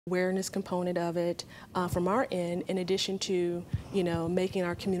awareness component of it from our end, in addition to, you know, making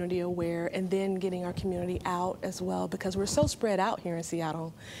our community aware and then getting our community out as well, because we're so spread out here in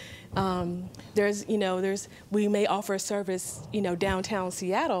Seattle. We may offer a service, you know, downtown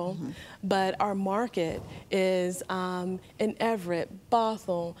Seattle, but our market is in Everett,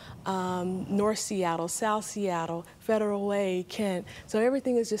 Bothell, North Seattle, South Seattle, Federal Way, Kent. So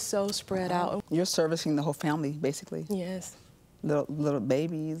everything is just so spread out. You're servicing the whole family, basically. Yes. Little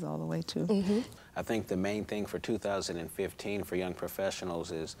babies all the way to. I think the main thing for 2015 for young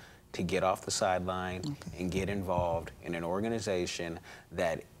professionals is to get off the sideline and get involved in an organization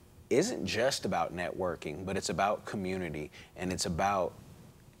that isn't just about networking, but it's about community, and it's about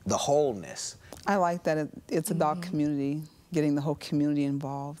the wholeness. I like that it's about community, getting the whole community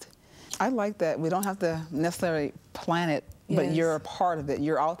involved. I like that we don't have to necessarily plan it, but you're a part of it.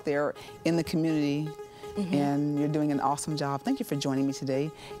 You're out there in the community, and you're doing an awesome job. Thank you for joining me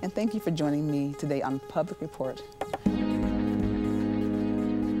today, and thank you for joining me today on Public Report.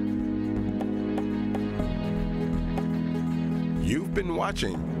 You've been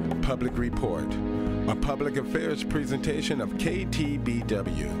watching Public Report, a public affairs presentation of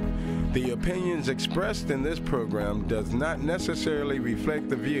KTBW. The opinions expressed in this program does not necessarily reflect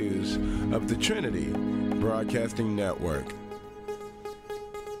the views of the Trinity Broadcasting Network.